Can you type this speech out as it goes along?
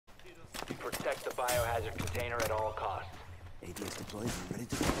biohazard container at all costs. ADS deployed and ready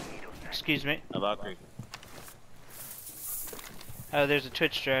to go. Excuse me. A Valkyrie. Oh, there's a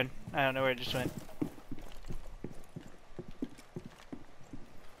Twitch drone. I don't know where it just went.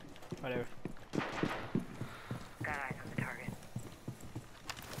 Whatever. Got eyes on the target.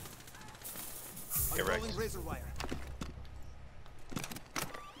 Get right. Unrolling razor wire.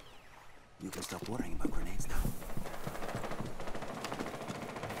 You can stop worrying about grenades now.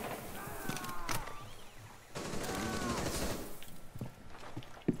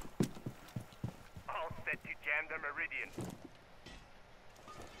 All set to jam the meridian.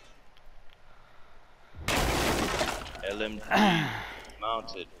 LMG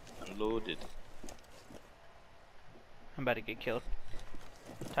mounted, unloaded. I'm about to get killed.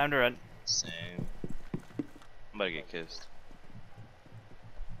 Time to run. Same. I'm about to get kissed.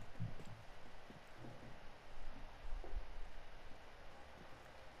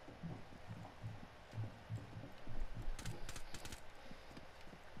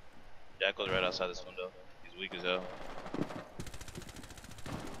 Jackal's right outside this window. He's weak as hell.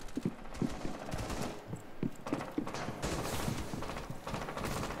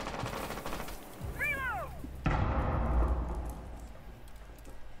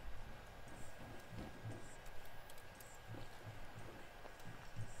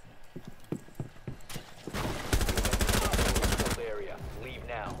 Area. Leave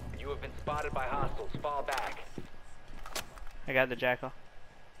now. You have been spotted by hostiles. Fall back. I got the jackal.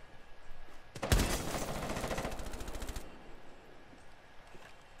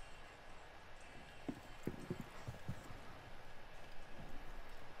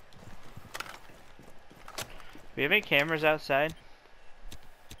 Do we have any cameras outside?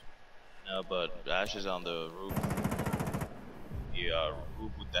 No, but Ash is on the roof. The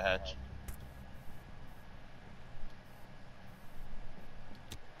roof with the hatch.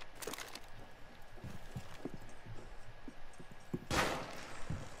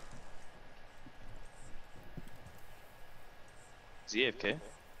 Is he AFK?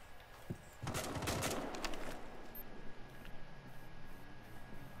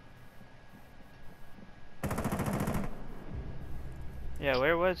 Yeah,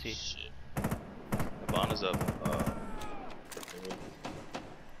 where was he? Shit. Ivana's up.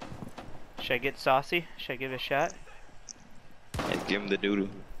 Should I get saucy? Should I give it a shot? And give him the doodoo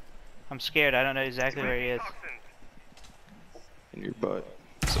I'm scared. I don't know exactly where he is. in your butt.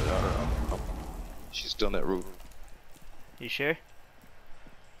 So I don't know. She's still on that roof. You sure?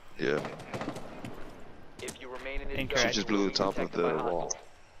 Yeah. If you remain in this Incorrect. She zone, just you will blew the be top of detected by the wall. hostiles.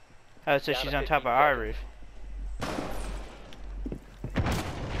 Oh, so Down she's to on top of 15 our seconds. roof.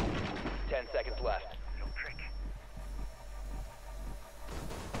 10 seconds left.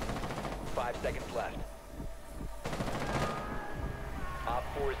 5 seconds left. Op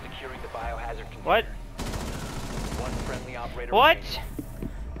 4 is securing the biohazard container. What? One friendly operator What? remaining.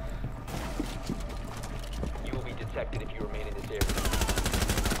 You will be detected if you remain in this area.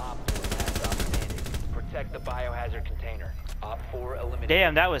 Op 4 has op standing. Protect the biohazard container. Op 4 eliminated.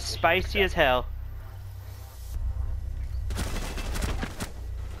 Damn, that was Mission spicy as successful. hell.